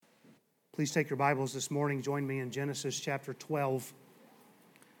Please take your Bibles this morning. Join me in Genesis chapter 12.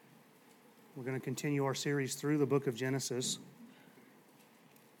 We're going to continue our series through the book of Genesis.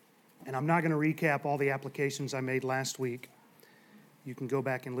 And I'm not going to recap all the applications I made last week. You can go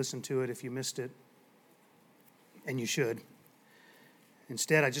back and listen to it if you missed it. And you should.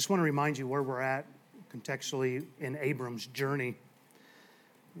 Instead, I just want to remind you where we're at contextually in Abram's journey.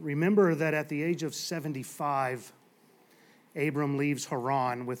 Remember that at the age of 75, Abram leaves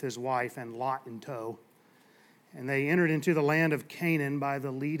Haran with his wife and Lot in tow, and they entered into the land of Canaan by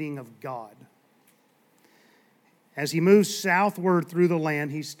the leading of God. As he moves southward through the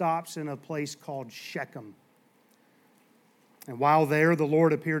land, he stops in a place called Shechem. And while there, the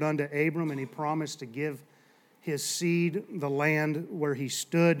Lord appeared unto Abram, and he promised to give his seed the land where he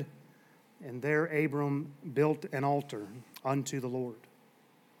stood, and there Abram built an altar unto the Lord.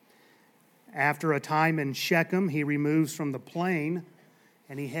 After a time in Shechem, he removes from the plain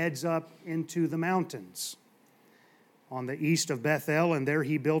and he heads up into the mountains on the east of Bethel, and there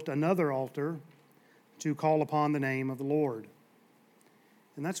he built another altar to call upon the name of the Lord.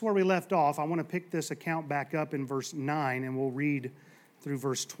 And that's where we left off. I want to pick this account back up in verse 9, and we'll read through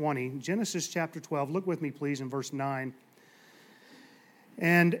verse 20. Genesis chapter 12, look with me please in verse 9.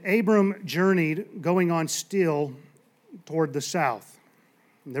 And Abram journeyed, going on still toward the south.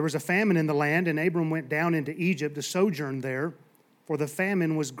 There was a famine in the land, and Abram went down into Egypt to sojourn there, for the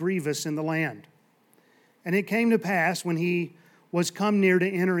famine was grievous in the land. And it came to pass, when he was come near to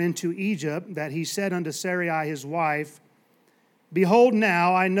enter into Egypt, that he said unto Sarai his wife, Behold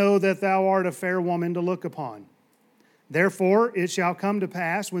now, I know that thou art a fair woman to look upon. Therefore it shall come to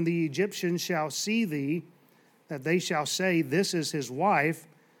pass, when the Egyptians shall see thee, that they shall say, This is his wife,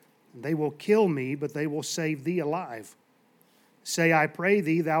 and they will kill me, but they will save thee alive. Say, I pray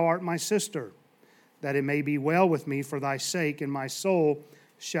thee, thou art my sister, that it may be well with me for thy sake, and my soul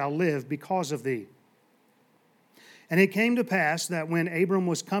shall live because of thee. And it came to pass that when Abram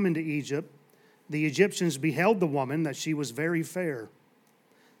was come into Egypt, the Egyptians beheld the woman, that she was very fair.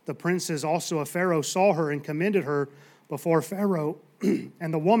 The princes also of Pharaoh saw her and commended her before Pharaoh,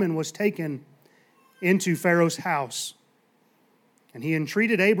 and the woman was taken into Pharaoh's house. And he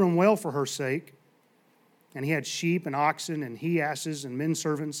entreated Abram well for her sake. And he had sheep and oxen and he-asses and men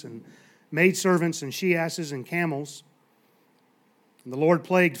servants and maidservants and she-asses and camels. And the Lord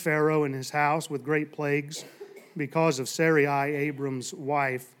plagued Pharaoh and his house with great plagues because of Sarai, Abram's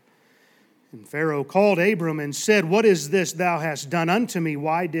wife. And Pharaoh called Abram and said, What is this thou hast done unto me?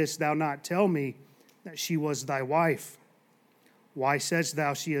 Why didst thou not tell me that she was thy wife? Why saidst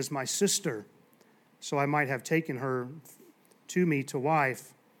thou, She is my sister? So I might have taken her to me to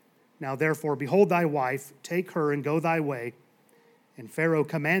wife. Now therefore, behold thy wife, take her and go thy way. And Pharaoh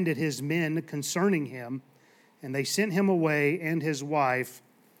commanded his men concerning him, and they sent him away and his wife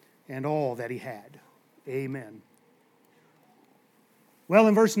and all that he had. Amen. Well,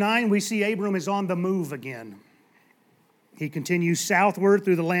 in verse 9, we see Abram is on the move again. He continues southward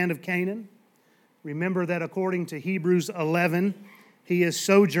through the land of Canaan. Remember that according to Hebrews 11, he is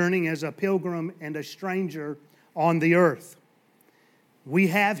sojourning as a pilgrim and a stranger on the earth. We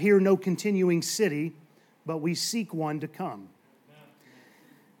have here no continuing city, but we seek one to come.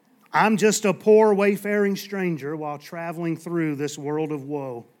 I'm just a poor wayfaring stranger while traveling through this world of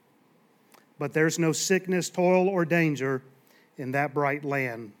woe. But there's no sickness, toil, or danger in that bright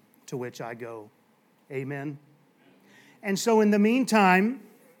land to which I go. Amen. And so in the meantime,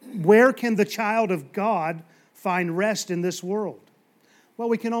 where can the child of God find rest in this world? Well,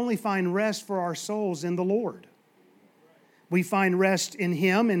 we can only find rest for our souls in the Lord. We find rest in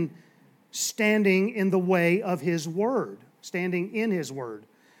Him and standing in the way of His Word, standing in His Word.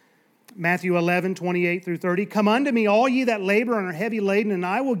 Matthew 11, 28 through 30, Come unto me, all ye that labor and are heavy laden, and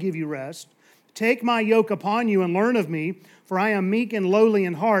I will give you rest. Take my yoke upon you and learn of me, for I am meek and lowly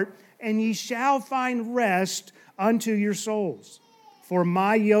in heart, and ye shall find rest unto your souls. For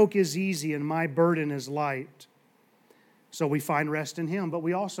my yoke is easy and my burden is light. So we find rest in Him, but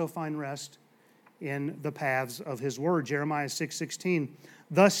we also find rest in the paths of His Word. Jeremiah 6:16.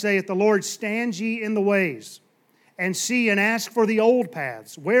 Thus saith the Lord, Stand ye in the ways, and see and ask for the old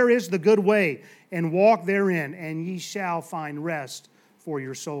paths. Where is the good way? And walk therein, and ye shall find rest for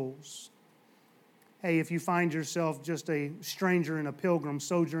your souls. Hey, if you find yourself just a stranger and a pilgrim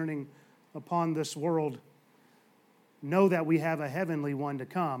sojourning upon this world, know that we have a heavenly one to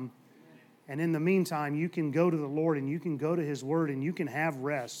come. And in the meantime, you can go to the Lord and you can go to His Word and you can have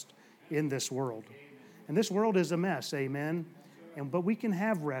rest in this world. And this world is a mess, amen? But we can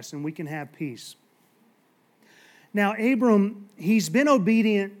have rest and we can have peace. Now, Abram, he's been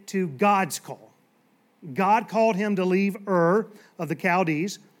obedient to God's call. God called him to leave Ur of the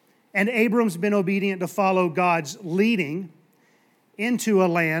Chaldees And Abram's been obedient to follow God's leading into a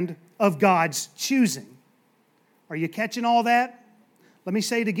land of God's choosing. Are you catching all that? Let me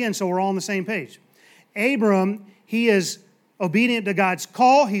say it again so we're all on the same page. Abram, he is obedient to God's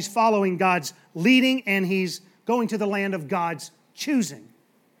call, he's following God's leading, and he's going to the land of God's choosing.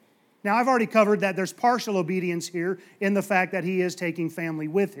 Now, I've already covered that there's partial obedience here in the fact that he is taking family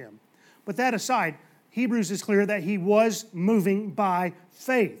with him. But that aside, Hebrews is clear that he was moving by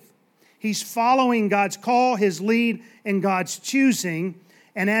faith. He's following God's call, his lead, and God's choosing.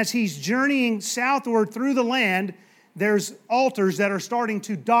 And as he's journeying southward through the land, there's altars that are starting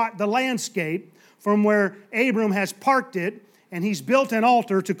to dot the landscape from where Abram has parked it, and he's built an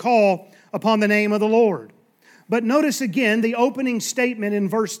altar to call upon the name of the Lord. But notice again the opening statement in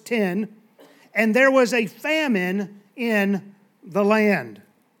verse 10, and there was a famine in the land.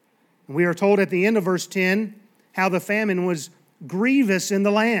 And we are told at the end of verse 10 how the famine was grievous in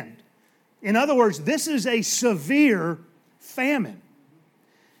the land. In other words, this is a severe famine.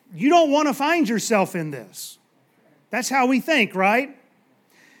 You don't want to find yourself in this. That's how we think, right?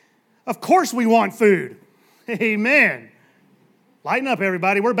 Of course we want food. Amen. Lighten up,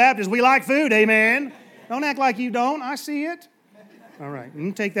 everybody. We're Baptists. We like food. Amen. Don't act like you don't. I see it. All right. You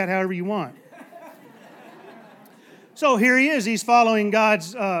can take that however you want. So here he is. He's following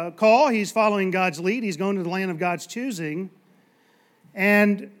God's call. He's following God's lead. He's going to the land of God's choosing.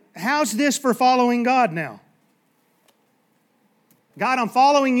 And how's this for following God now? God, I'm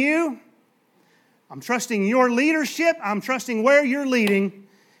following you. I'm trusting your leadership. I'm trusting where you're leading.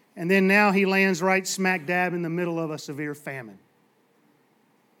 And then now he lands right smack dab in the middle of a severe famine.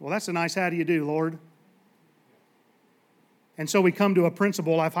 Well, that's a nice how do you do, Lord. And so we come to a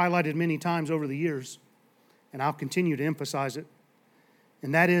principle I've highlighted many times over the years, and I'll continue to emphasize it.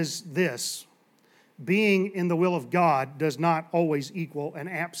 And that is this: being in the will of God does not always equal an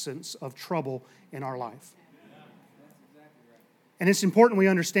absence of trouble in our life. And it's important we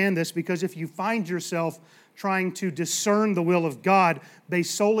understand this, because if you find yourself trying to discern the will of God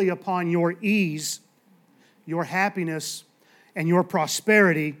based solely upon your ease, your happiness, and your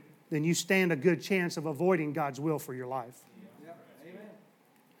prosperity, then you stand a good chance of avoiding God's will for your life.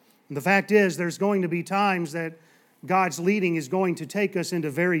 And the fact is, there's going to be times that God's leading is going to take us into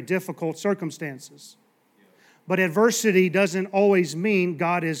very difficult circumstances. But adversity doesn't always mean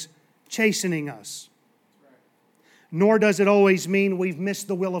God is chastening us. Nor does it always mean we've missed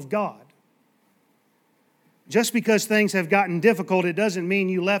the will of God. Just because things have gotten difficult, it doesn't mean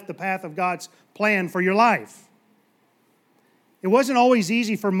you left the path of God's plan for your life. It wasn't always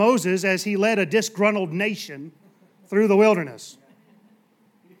easy for Moses as he led a disgruntled nation through the wilderness.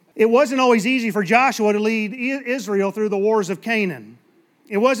 It wasn't always easy for Joshua to lead Israel through the wars of Canaan.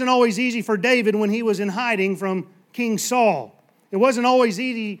 It wasn't always easy for David when he was in hiding from King Saul. It wasn't always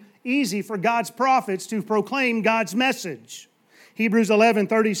easy for God's prophets to proclaim God's message. Hebrews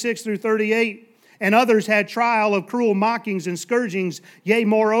 11:36 through 38. And others had trial of cruel mockings and scourgings, yea,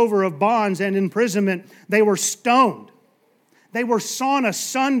 moreover, of bonds and imprisonment. They were stoned. They were sawn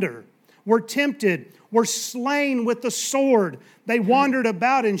asunder, were tempted, were slain with the sword. They wandered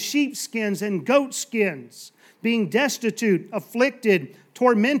about in sheepskins and goatskins, being destitute, afflicted,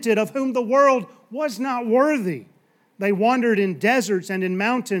 tormented, of whom the world was not worthy. They wandered in deserts and in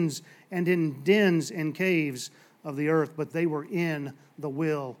mountains and in dens and caves of the earth, but they were in the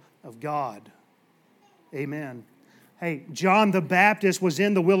will of God. Amen. Hey, John the Baptist was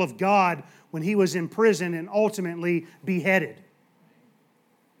in the will of God when he was in prison and ultimately beheaded.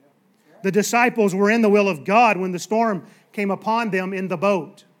 The disciples were in the will of God when the storm came upon them in the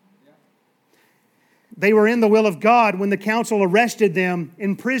boat. They were in the will of God when the council arrested them,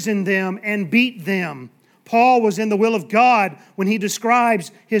 imprisoned them, and beat them. Paul was in the will of God when he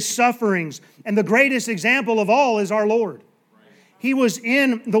describes his sufferings. And the greatest example of all is our Lord. He was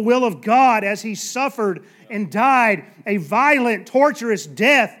in the will of God as he suffered and died a violent, torturous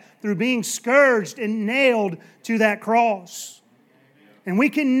death through being scourged and nailed to that cross. And we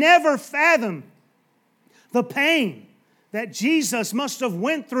can never fathom the pain that Jesus must have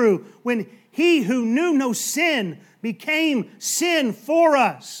went through when he who knew no sin became sin for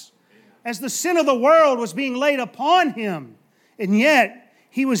us, as the sin of the world was being laid upon him. And yet,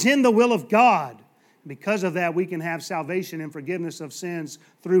 he was in the will of God. Because of that, we can have salvation and forgiveness of sins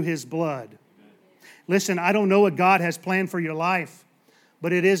through his blood. Listen, I don't know what God has planned for your life,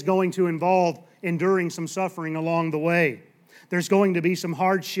 but it is going to involve enduring some suffering along the way. There's going to be some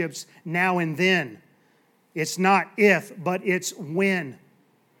hardships now and then. It's not if, but it's when.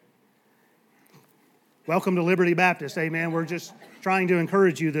 Welcome to Liberty Baptist, amen. We're just trying to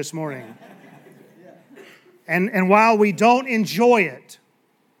encourage you this morning. And while we don't enjoy it,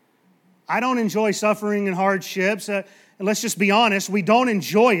 I don't enjoy suffering and hardships. And let's just be honest, we don't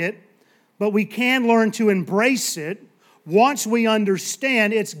enjoy it, but we can learn to embrace it once we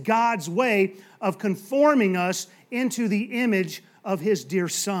understand it's God's way of conforming us into the image of His dear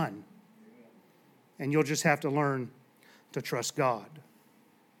Son. And you'll just have to learn to trust God.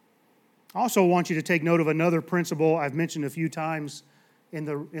 I also want you to take note of another principle I've mentioned a few times in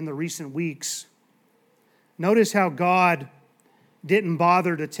the recent weeks. Notice how God didn't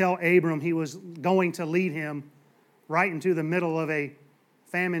bother to tell Abram He was going to lead him right into the middle of a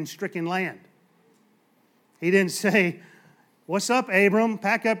famine-stricken land. He didn't say, "What's up, Abram?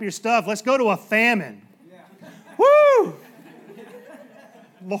 Pack up your stuff. Let's go to a famine." Yeah. Woo!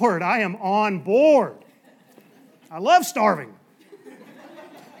 Lord, I am on board. I love starving.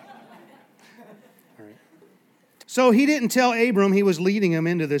 All right. So He didn't tell Abram He was leading him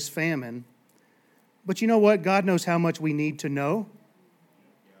into this famine. But you know what? God knows how much we need to know,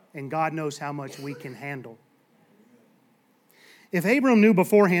 and God knows how much we can handle. If Abram knew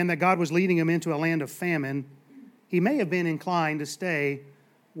beforehand that God was leading him into a land of famine, he may have been inclined to stay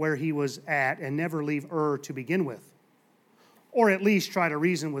where he was at and never leave Ur to begin with. Or at least try to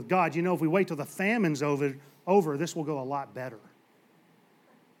reason with God. You know, if we wait till the famine's over, this will go a lot better.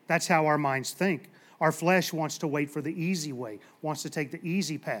 That's how our minds think. Our flesh wants to wait for the easy way, wants to take the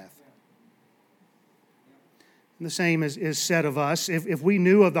easy path. And the same is said of us. If we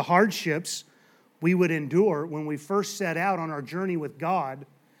knew of the hardships we would endure when we first set out on our journey with God,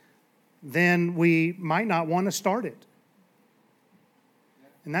 then we might not want to start it.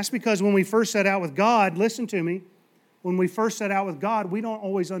 And that's because when we first set out with God, listen to me, when we first set out with God, we don't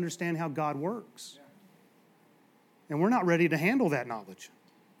always understand how God works. And we're not ready to handle that knowledge.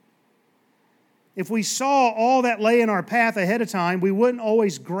 If we saw all that lay in our path ahead of time, we wouldn't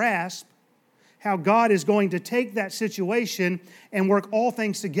always grasp how God is going to take that situation and work all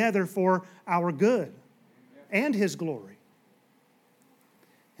things together for our good and His glory.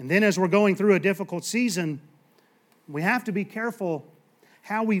 And then as we're going through a difficult season, we have to be careful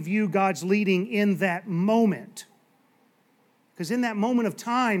how we view God's leading in that moment. Because in that moment of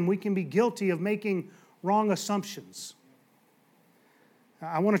time, we can be guilty of making wrong assumptions.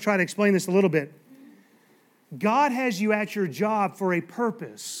 I want to try to explain this a little bit. God has you at your job for a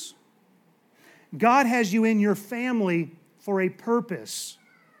purpose. God has you in your family for a purpose.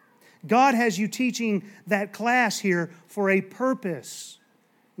 God has you teaching that class here for a purpose.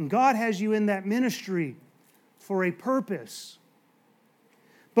 And God has you in that ministry for a purpose.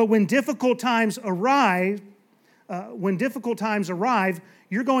 But when difficult times arrive,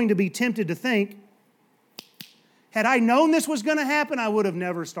 you're going to be tempted to think, had I known this was going to happen, I would have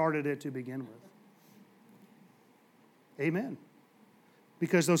never started it to begin with. Amen.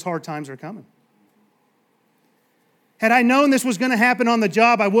 Because those hard times are coming. Had I known this was going to happen on the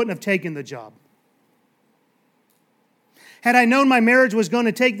job, I wouldn't have taken the job. Had I known my marriage was going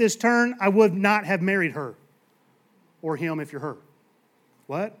to take this turn, I would not have married her. Or him if you're her.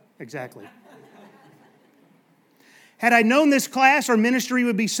 What? Exactly. Had I known this class or ministry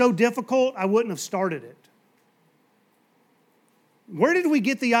would be so difficult, I wouldn't have started it. Where did we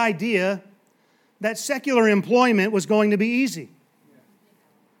get the idea that secular employment was going to be easy?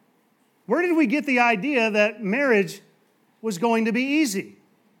 Where did we get the idea that marriage was going to be easy?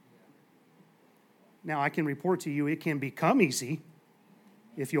 Now, I can report to you it can become easy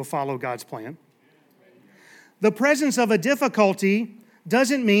if you'll follow God's plan. The presence of a difficulty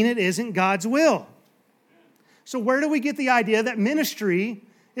doesn't mean it isn't God's will. So where do we get the idea that ministry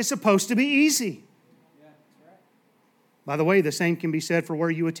is supposed to be easy? By the way, the same can be said for where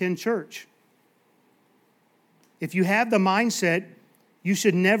you attend church. If you have the mindset you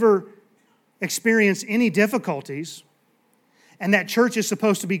should never experience any difficulties, and that church is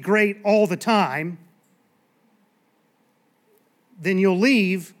supposed to be great all the time, then you'll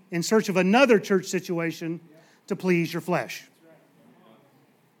leave in search of another church situation to please your flesh.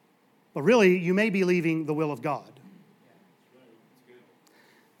 But really, you may be leaving the will of God.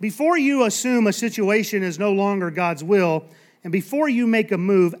 Before you assume a situation is no longer God's will, and before you make a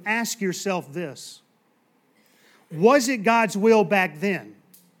move, ask yourself this. Was it God's will back then?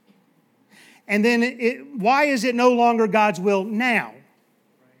 And then why is it no longer God's will now?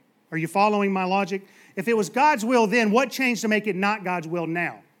 Are you following my logic? If it was God's will then, what changed to make it not God's will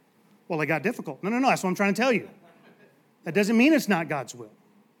now? Well, it got difficult. No, that's what I'm trying to tell you. That doesn't mean it's not God's will.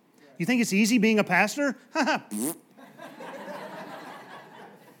 You think it's easy being a pastor?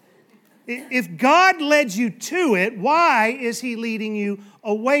 If God led you to it, why is He leading you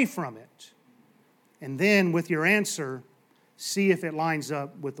away from it? And then with your answer, see if it lines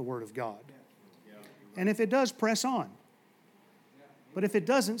up with the Word of God. And if it does, press on. But if it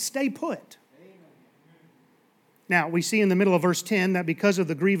doesn't, stay put. Now, we see in the middle of verse 10 that because of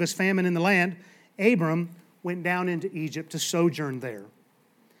the grievous famine in the land, Abram went down into Egypt to sojourn there.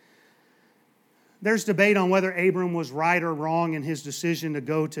 There's debate on whether Abram was right or wrong in his decision to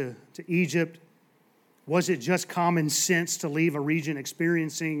go to Egypt. Was it just common sense to leave a region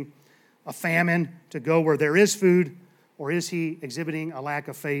experiencing a famine to go where there is food? Or is he exhibiting a lack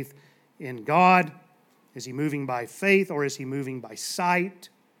of faith in God? Is he moving by faith or is he moving by sight?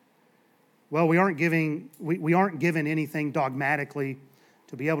 Well, we aren't given anything dogmatically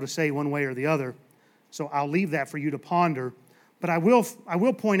to be able to say one way or the other. So I'll leave that for you to ponder. But I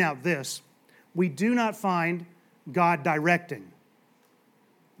will point out this. We do not find God directing.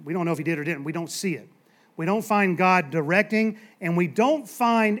 We don't know if he did or didn't. We don't see it. We don't find God directing, and we don't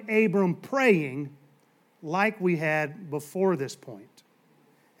find Abram praying like we had before this point.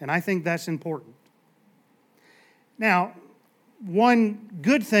 And I think that's important. Now, one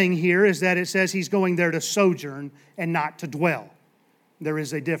good thing here is that it says he's going there to sojourn and not to dwell. There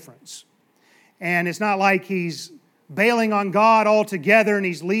is a difference. And it's not like he's bailing on God altogether and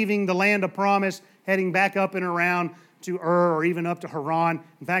he's leaving the land of promise, heading back up and around to Ur or even up to Haran.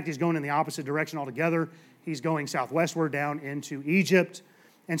 In fact, he's going in the opposite direction altogether. He's going southwestward down into Egypt.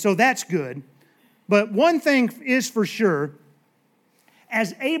 And so that's good. But one thing is for sure,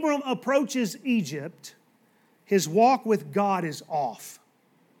 as Abram approaches Egypt, his walk with God is off.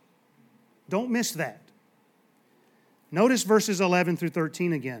 Don't miss that. Notice verses 11 through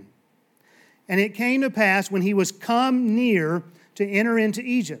 13 again. And it came to pass when he was come near to enter into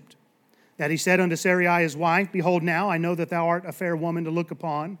Egypt, that he said unto Sarai his wife, Behold now, I know that thou art a fair woman to look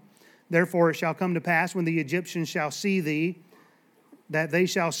upon. Therefore it shall come to pass when the Egyptians shall see thee, that they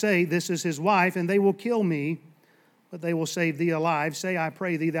shall say, This is his wife, and they will kill me, but they will save thee alive. Say, I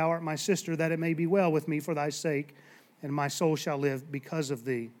pray thee, thou art my sister, that it may be well with me for thy sake, and my soul shall live because of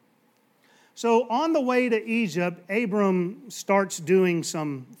thee. So on the way to Egypt, Abram starts doing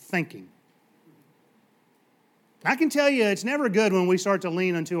some thinking. I can tell you it's never good when we start to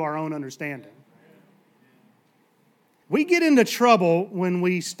lean into our own understanding. We get into trouble when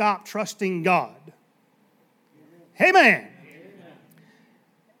we stop trusting God. Amen.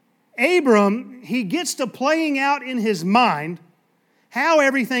 Abram, he gets to playing out in his mind how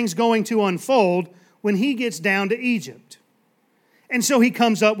everything's going to unfold when he gets down to Egypt. And so he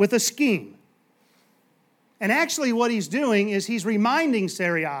comes up with a scheme. And actually what he's doing is he's reminding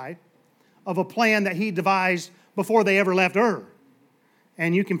Sarai of a plan that he devised before they ever left Ur.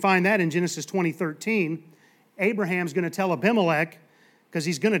 And you can find that in Genesis 20:13. Abraham's going to tell Abimelech, because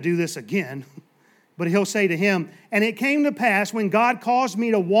he's going to do this again, but he'll say to him, And it came to pass when God caused me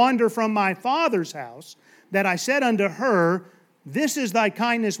to wander from my father's house, that I said unto her, This is thy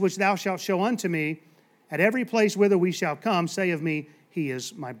kindness which thou shalt show unto me. At every place whither we shall come, say of me, He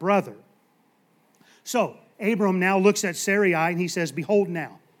is my brother. So Abram now looks at Sarai and he says, Behold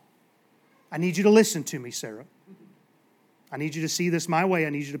now, I need you to listen to me, Sarah. I need you to see this my way. I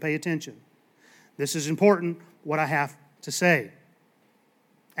need you to pay attention. This is important, what I have to say.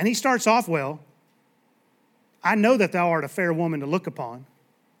 And he starts off well. I know that thou art a fair woman to look upon.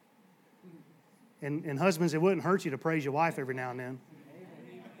 And husbands, it wouldn't hurt you to praise your wife every now and then.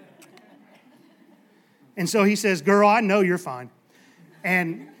 And so he says, Girl, I know you're fine.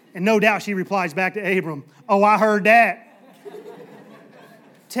 And no doubt she replies back to Abram, Oh, I heard that.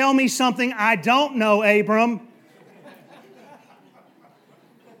 Tell me something I don't know, Abram.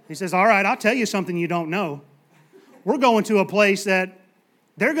 He says, All right, I'll tell you something you don't know. We're going to a place that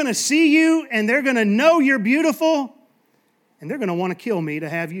they're going to see you and they're going to know you're beautiful and they're going to want to kill me to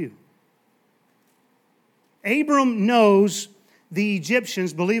have you. Abram knows the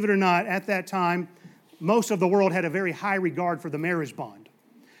Egyptians, believe it or not, at that time, most of the world had a very high regard for the marriage bond.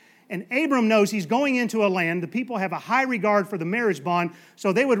 And Abram knows he's going into a land, the people have a high regard for the marriage bond,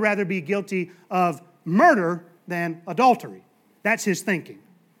 so they would rather be guilty of murder than adultery. That's his thinking.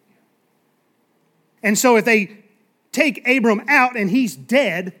 And so if they take Abram out and he's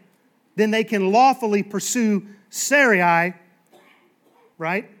dead, then they can lawfully pursue Sarai,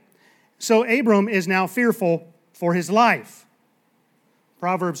 right? So Abram is now fearful for his life.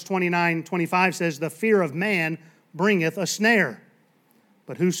 Proverbs 29:25 says, The fear of man bringeth a snare,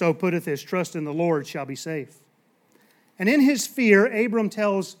 but whoso putteth his trust in the Lord shall be safe. And in his fear, Abram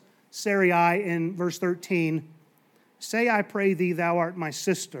tells Sarai in verse 13, Say, I pray thee, thou art my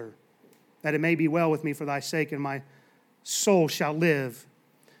sister, that it may be well with me for thy sake, and my soul shall live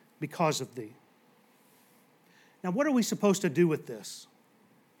because of thee. Now, what are we supposed to do with this?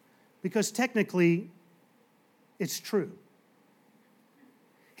 Because technically, it's true.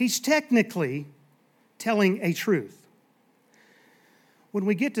 He's technically telling a truth. When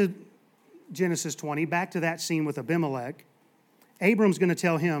we get to Genesis 20, back to that scene with Abimelech, Abram's going to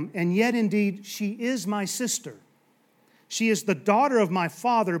tell him, and yet indeed she is my sister. She is the daughter of my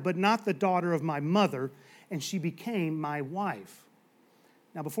father, but not the daughter of my mother, and she became my wife.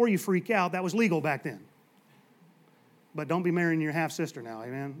 Now, before you freak out, that was legal back then. But don't be marrying your half-sister now,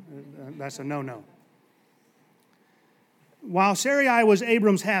 amen? That's a no-no. While Sarai was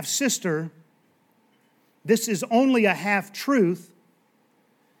Abram's half-sister, this is only a half-truth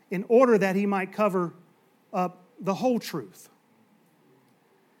in order that he might cover up the whole truth.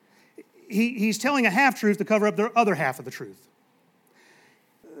 He's telling a half-truth to cover up the other half of the truth.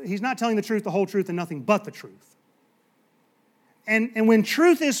 He's not telling the truth, the whole truth, and nothing but the truth. And when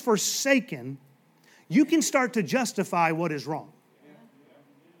truth is forsaken, you can start to justify what is wrong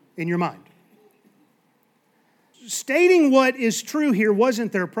in your mind. Stating what is true here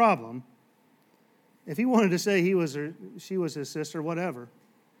wasn't their problem. If he wanted to say she was his sister, whatever.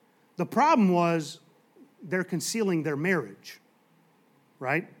 The problem was they're concealing their marriage,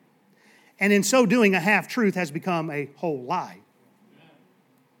 right? And in so doing, a half-truth has become a whole lie.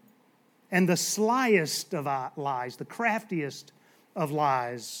 And the slyest of lies, the craftiest of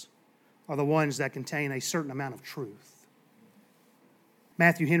lies, are the ones that contain a certain amount of truth.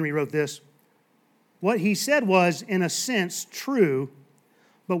 Matthew Henry wrote this: what he said was, in a sense, true,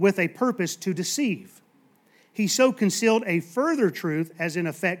 but with a purpose to deceive. He so concealed a further truth as in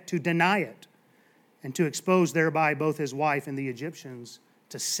effect to deny it, and to expose thereby both his wife and the Egyptians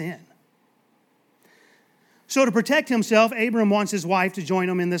to sin. So to protect himself, Abram wants his wife to join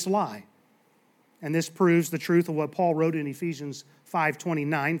him in this lie. And this proves the truth of what Paul wrote in Ephesians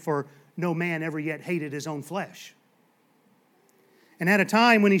 5:29, for no man ever yet hated his own flesh. And at a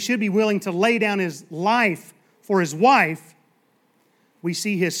time when he should be willing to lay down his life for his wife, we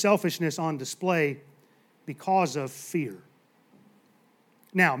see his selfishness on display because of fear.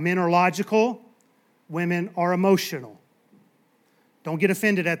 Now, men are logical, women are emotional. Don't get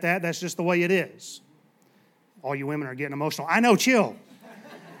offended at that, that's just the way it is. All you women are getting emotional. I know, chill.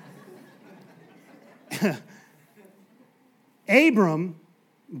 Abram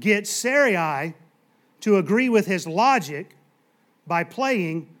gets Sarai to agree with his logic by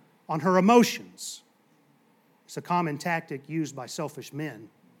playing on her emotions. It's a common tactic used by selfish men.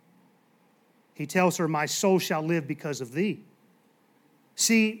 He tells her, my soul shall live because of thee.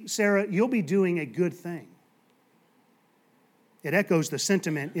 See, Sarah, you'll be doing a good thing. It echoes the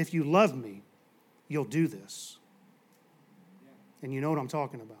sentiment, if you love me, you'll do this. And you know what I'm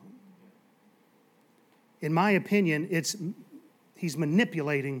talking about. In my opinion, he's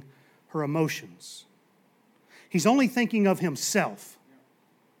manipulating her emotions. He's only thinking of himself.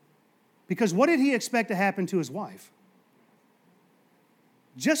 Because what did he expect to happen to his wife?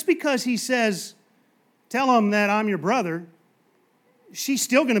 Just because he says, tell him that I'm your brother, she's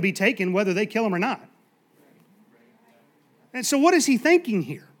still going to be taken whether they kill him or not. And so what is he thinking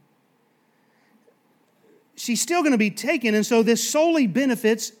here? She's still going to be taken, and so this solely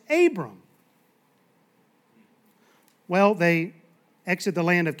benefits Abram. Well, they exit the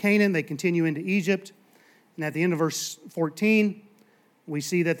land of Canaan, they continue into Egypt, and at the end of verse 14, we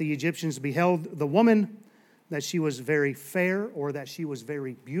see that the Egyptians beheld the woman, that she was very fair or that she was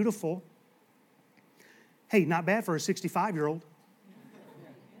very beautiful. Hey, not bad for a 65-year-old.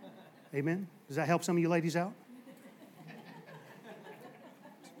 Amen? Does that help some of you ladies out?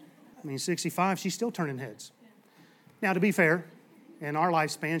 I mean, 65, she's still turning heads. Now, to be fair, in our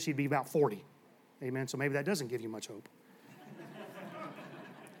lifespan, she'd be about 40. Amen? So maybe that doesn't give you much hope.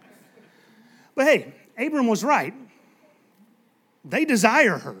 But hey, Abram was right. They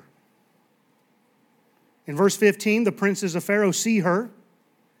desire her. In verse 15, the princes of Pharaoh see her.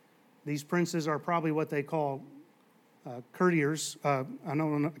 These princes are probably what they call courtiers. I can't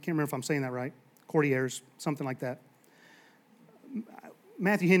remember if I'm saying that right. Courtiers, something like that.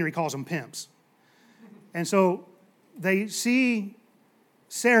 Matthew Henry calls them pimps. And so they see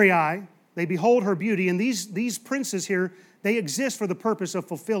Sarai, they behold her beauty, and these princes here, they exist for the purpose of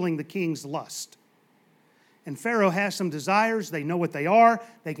fulfilling the king's lust. And Pharaoh has some desires, they know what they are,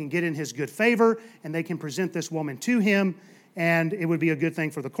 they can get in his good favor, and they can present this woman to him, and it would be a good thing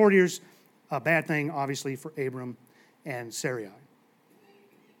for the courtiers, a bad thing, obviously, for Abram and Sarai.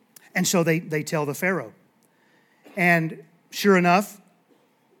 And so they tell the Pharaoh. And sure enough,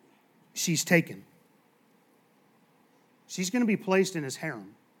 she's taken. She's going to be placed in his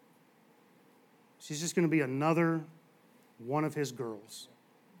harem. She's just going to be another one of his girls.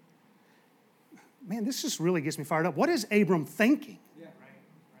 Man, this just really gets me fired up. What is Abram thinking? Yeah,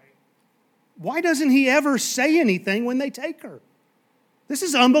 right. Why doesn't he ever say anything when they take her? This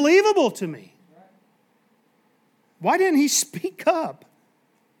is unbelievable to me. Why didn't he speak up?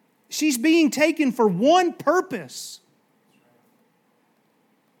 She's being taken for one purpose.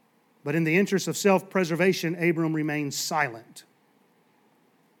 But in the interest of self-preservation, Abram remains silent.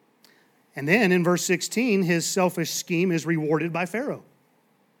 And then in verse 16, his selfish scheme is rewarded by Pharaoh.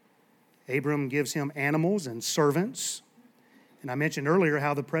 Abram gives him animals and servants. And I mentioned earlier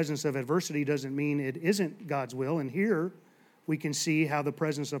how the presence of adversity doesn't mean it isn't God's will. And here we can see how the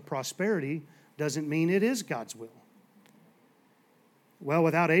presence of prosperity doesn't mean it is God's will. Well,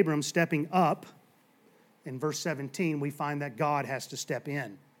 without Abram stepping up, in verse 17, we find that God has to step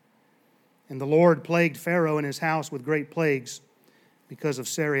in. And the Lord plagued Pharaoh and his house with great plagues because of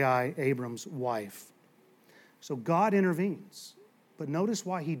Sarai, Abram's wife. So God intervenes. But notice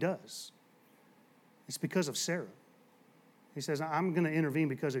why he does. It's because of Sarah. He says, I'm going to intervene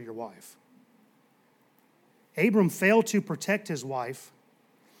because of your wife. Abram failed to protect his wife,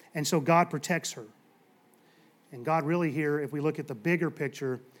 and so God protects her. And God really here, if we look at the bigger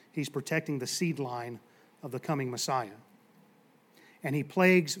picture, he's protecting the seed line of the coming Messiah. And he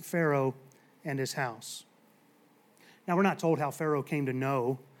plagues Pharaoh and his house. Now, we're not told how Pharaoh came to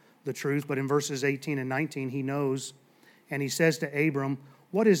know the truth, but in verses 18 and 19, he knows, and he says to Abram,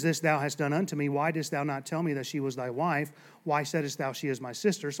 what is this thou hast done unto me? Why didst thou not tell me that she was thy wife? Why saidst thou she is my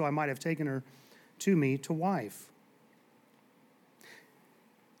sister? So I might have taken her to me to wife.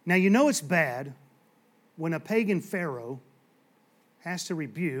 Now, you know it's bad when a pagan Pharaoh has to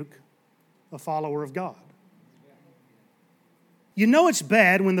rebuke a follower of God. You know it's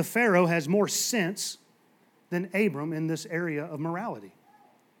bad when the Pharaoh has more sense than Abram in this area of morality.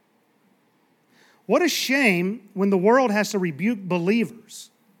 What a shame when the world has to rebuke believers.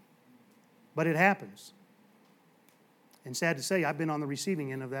 But it happens. And sad to say, I've been on the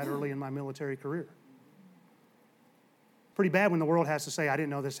receiving end of that early in my military career. Pretty bad when the world has to say, I didn't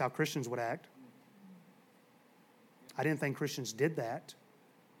know this is how Christians would act. I didn't think Christians did that.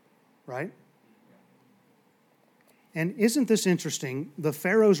 Right? And isn't this interesting? The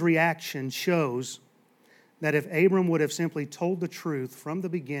Pharaoh's reaction shows that if Abram would have simply told the truth from the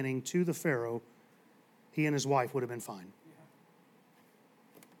beginning to the Pharaoh, he and his wife would have been fine.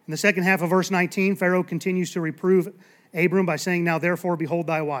 In the second half of verse 19, Pharaoh continues to reprove Abram by saying, now therefore behold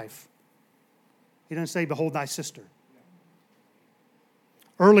thy wife. He doesn't say behold thy sister.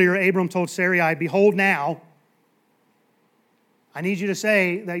 Earlier, Abram told Sarai, behold now, I need you to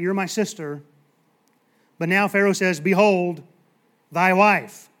say that you're my sister. But now Pharaoh says, behold thy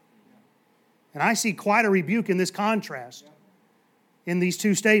wife. And I see quite a rebuke in this contrast in these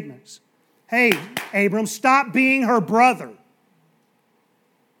two statements. Hey, Abram, stop being her brother.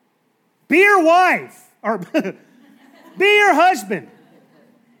 Be your wife. Or be your husband.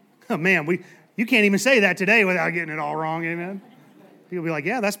 Oh, man, you can't even say that today without getting it all wrong, amen? People be like,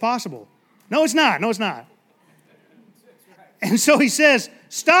 yeah, that's possible. No, it's not. No, it's not. And so he says,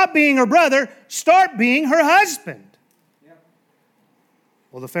 stop being her brother, start being her husband.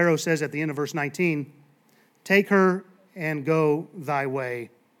 Well, the Pharaoh says at the end of verse 19, take her and go thy way.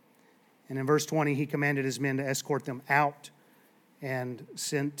 And in verse 20, he commanded his men to escort them out and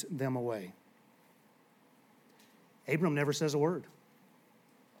sent them away. Abram never says a word.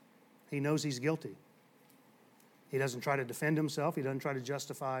 He knows he's guilty. He doesn't try to defend himself. He doesn't try to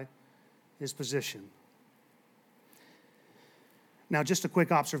justify his position. Now, just a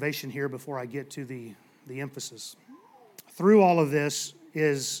quick observation here before I get to the emphasis. Through all of this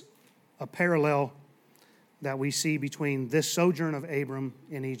is a parallel that we see between this sojourn of Abram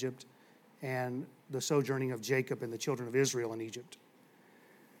in Egypt and the sojourning of Jacob and the children of Israel in Egypt.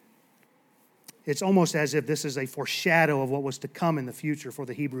 It's almost as if this is a foreshadow of what was to come in the future for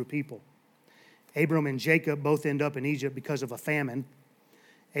the Hebrew people. Abram and Jacob both end up in Egypt because of a famine.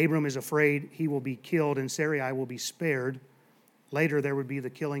 Abram is afraid he will be killed and Sarai will be spared. Later, there would be the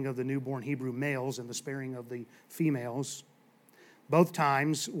killing of the newborn Hebrew males and the sparing of the females. Both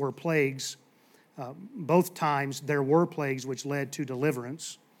times were plagues. Both times there were plagues which led to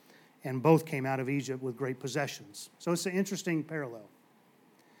deliverance, and both came out of Egypt with great possessions. So it's an interesting parallel.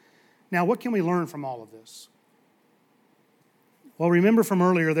 Now, what can we learn from all of this? Well, remember from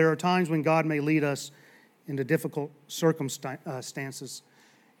earlier, there are times when God may lead us into difficult circumstances.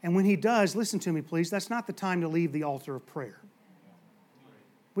 And when he does, listen to me, please, that's not the time to leave the altar of prayer.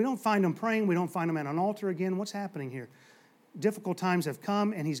 We don't find him praying. We don't find him at an altar again. What's happening here? Difficult times have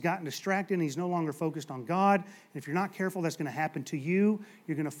come, and he's gotten distracted, and he's no longer focused on God. And if you're not careful, that's going to happen to you.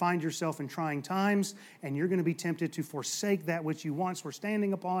 You're going to find yourself in trying times, and you're going to be tempted to forsake that which you once were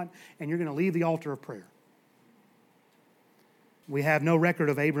standing upon, and you're going to leave the altar of prayer. We have no record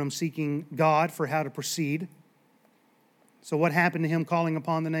of Abram seeking God for how to proceed. So what happened to him calling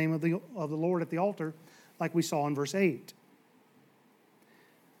upon the name of the Lord at the altar, like we saw in verse 8?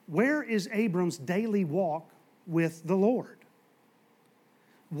 where is Abram's daily walk with the Lord?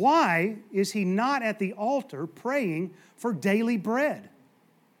 Why is he not at the altar praying for daily bread?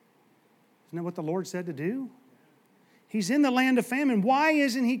 Isn't that what the Lord said to do? He's in the land of famine. Why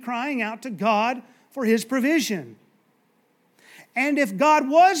isn't he crying out to God for his provision? And if God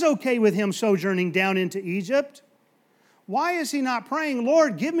was okay with him sojourning down into Egypt, why is he not praying,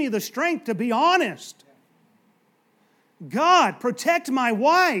 Lord, give me the strength to be honest? God, protect my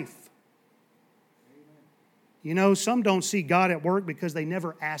wife. You know, some don't see God at work because they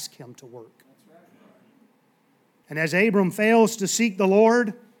never ask him to work. And as Abram fails to seek the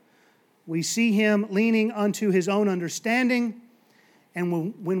Lord, we see him leaning unto his own understanding.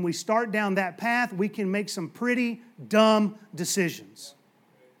 And when we start down that path, we can make some pretty dumb decisions.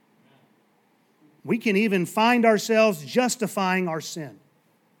 We can even find ourselves justifying our sin.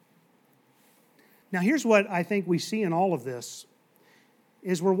 Now, here's what I think we see in all of this,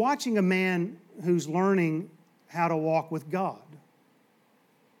 is we're watching a man who's learning how to walk with God.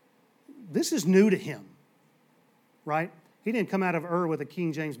 This is new to him, right? He didn't come out of Ur with a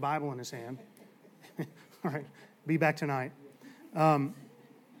King James Bible in his hand. All right, be back tonight.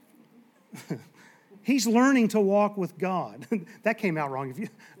 He's learning to walk with God. That came out wrong.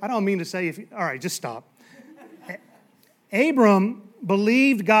 I don't mean to say all right, just stop. Abram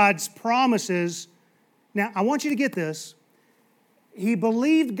believed God's promises. Now, I want you to get this. He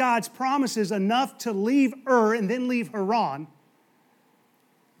believed God's promises enough to leave Ur and then leave Haran.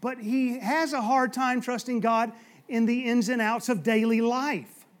 But he has a hard time trusting God in the ins and outs of daily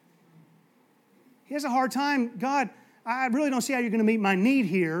life. He has a hard time, God, I really don't see how you're going to meet my need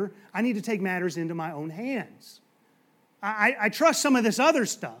here. I need to take matters into my own hands. I trust some of this other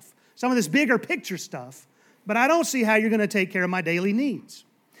stuff, some of this bigger picture stuff, but I don't see how you're going to take care of my daily needs.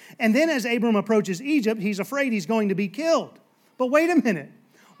 And then as Abram approaches Egypt, he's afraid he's going to be killed. But wait a minute.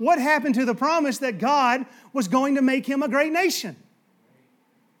 What happened to the promise that God was going to make him a great nation?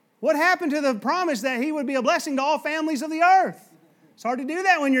 What happened to the promise that he would be a blessing to all families of the earth? It's hard to do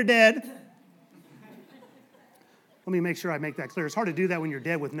that when you're dead. Let me make sure I make that clear. It's hard to do that when you're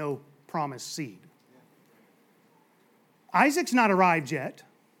dead with no promised seed. Isaac's not arrived yet.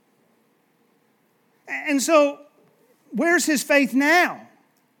 And so, where's his faith now?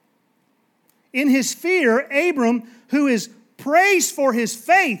 In his fear, Abram, who is praised for his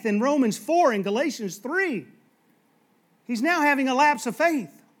faith in Romans 4 and Galatians 3, he's now having a lapse of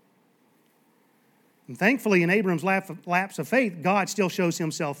faith. And thankfully, in Abram's lapse of faith, God still shows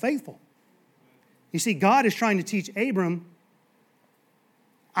himself faithful. You see, God is trying to teach Abram,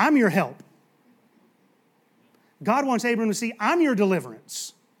 I'm your help. God wants Abram to see, I'm your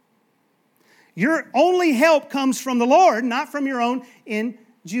deliverance. Your only help comes from the Lord, not from your own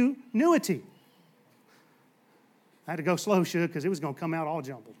ingenuity. I had to go slow, because it was going to come out all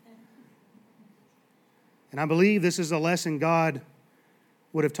jumbled. And I believe this is a lesson God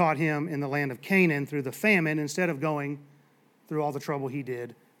would have taught him in the land of Canaan through the famine instead of going through all the trouble he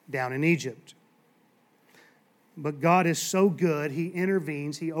did down in Egypt. But God is so good, he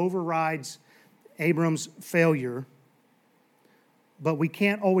intervenes, he overrides Abram's failure. But we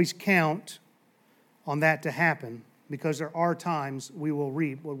can't always count on that to happen, because there are times we will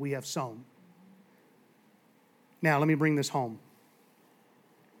reap what we have sown. Now, let me bring this home.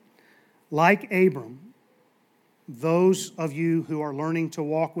 Like Abram, those of you who are learning to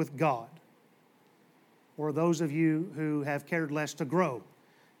walk with God, or those of you who have cared less to grow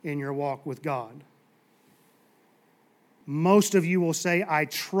in your walk with God, most of you will say, I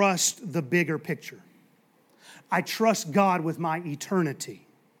trust the bigger picture. I trust God with my eternity.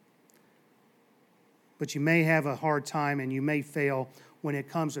 But you may have a hard time and you may fail when it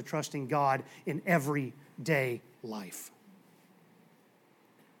comes to trusting God in everyday life.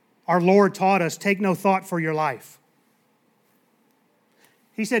 Our Lord taught us, take no thought for your life.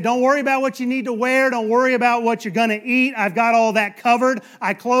 He said, don't worry about what you need to wear. Don't worry about what you're going to eat. I've got all that covered.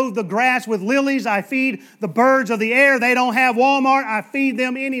 I clothe the grass with lilies. I feed the birds of the air. They don't have Walmart. I feed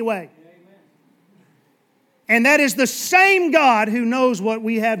them anyway. Amen. And that is the same God who knows what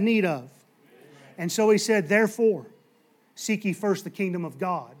we have need of. Amen. And so he said, therefore, seek ye first the kingdom of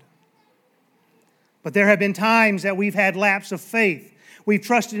God. But there have been times that we've had lapse of faith. We've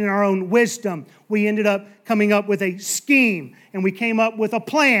trusted in our own wisdom. We ended up coming up with a scheme, and we came up with a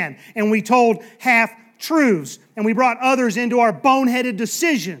plan, and we told half-truths, and we brought others into our boneheaded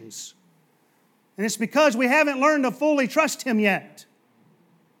decisions. And it's because we haven't learned to fully trust Him yet.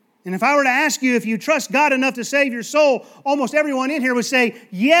 And if I were to ask you if you trust God enough to save your soul, almost everyone in here would say,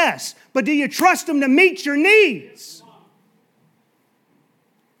 yes. But do you trust Him to meet your needs?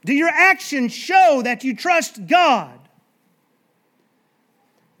 Do your actions show that you trust God?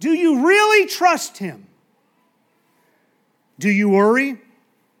 Do you really trust Him? Do you worry?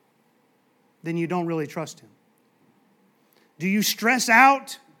 Then you don't really trust Him. Do you stress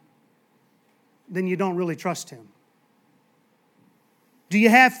out? Then you don't really trust Him. Do you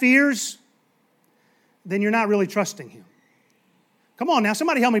have fears? Then you're not really trusting Him. Come on now,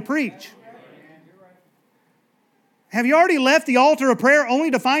 somebody help me preach. Have you already left the altar of prayer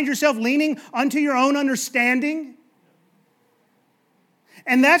only to find yourself leaning unto your own understanding?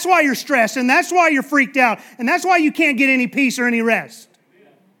 And that's why you're stressed, and that's why you're freaked out, and that's why you can't get any peace or any rest.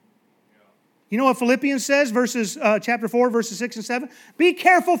 You know what Philippians says, chapter 4, verses 6 and 7? Be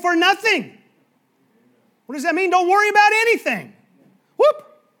careful for nothing. What does that mean? Don't worry about anything. Whoop!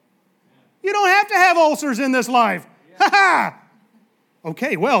 You don't have to have ulcers in this life. Ha ha!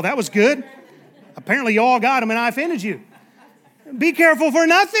 Okay, well, that was good. Apparently you all got them and I offended you. Be careful for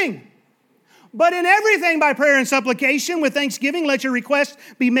nothing. But in everything by prayer and supplication with thanksgiving, let your requests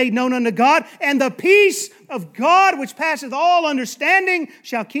be made known unto God, and the peace of God, which passeth all understanding,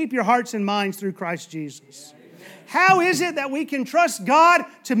 shall keep your hearts and minds through Christ Jesus. How is it that we can trust God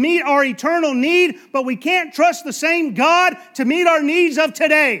to meet our eternal need, but we can't trust the same God to meet our needs of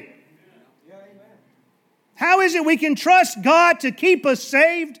today? How is it we can trust God to keep us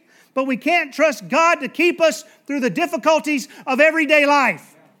saved, but we can't trust God to keep us through the difficulties of everyday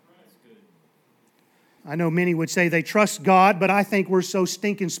life? I know many would say they trust God, but I think we're so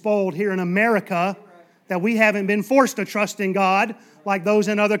stinking spoiled here in America that we haven't been forced to trust in God like those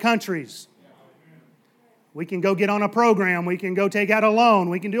in other countries. We can go get on a program, we can go take out a loan,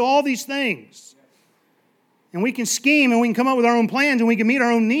 we can do all these things. And we can scheme and we can come up with our own plans and we can meet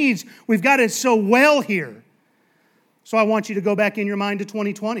our own needs. We've got it so well here. So I want you to go back in your mind to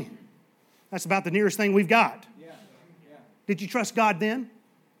 2020. That's about the nearest thing we've got. Did you trust God then?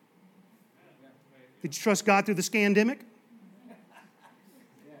 Did you trust God through the scandemic?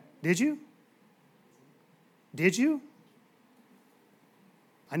 Did you? Did you?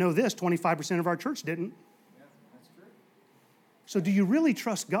 I know this, 25% of our church didn't. So do you really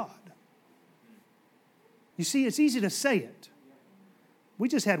trust God? You see, it's easy to say it. We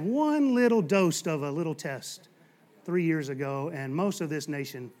just had one little dose of a little test 3 years ago, and most of this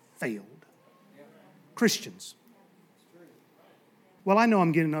nation failed. Christians. Well, I know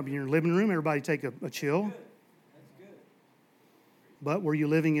I'm getting up in your living room. Everybody take a chill. But were you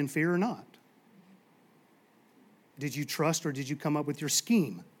living in fear or not? Did you trust or did you come up with your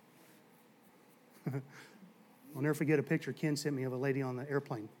scheme? I'll never forget a picture Ken sent me of a lady on the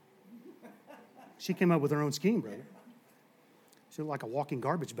airplane. She came up with her own scheme, brother. She looked like a walking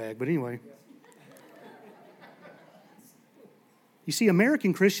garbage bag, but anyway. You see,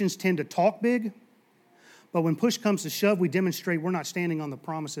 American Christians tend to talk big, but when push comes to shove, we demonstrate we're not standing on the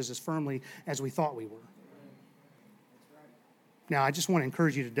promises as firmly as we thought we were. Now, I just want to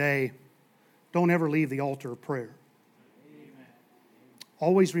encourage you today, don't ever leave the altar of prayer.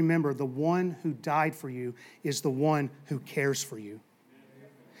 Always remember the one who died for you is the one who cares for you.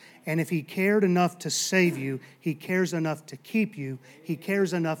 And if He cared enough to save you, He cares enough to keep you. He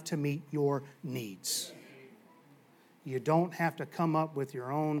cares enough to meet your needs. You don't have to come up with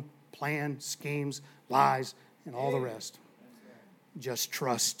your own plan, schemes, lies, and all the rest. Just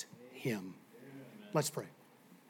trust Him. Let's pray.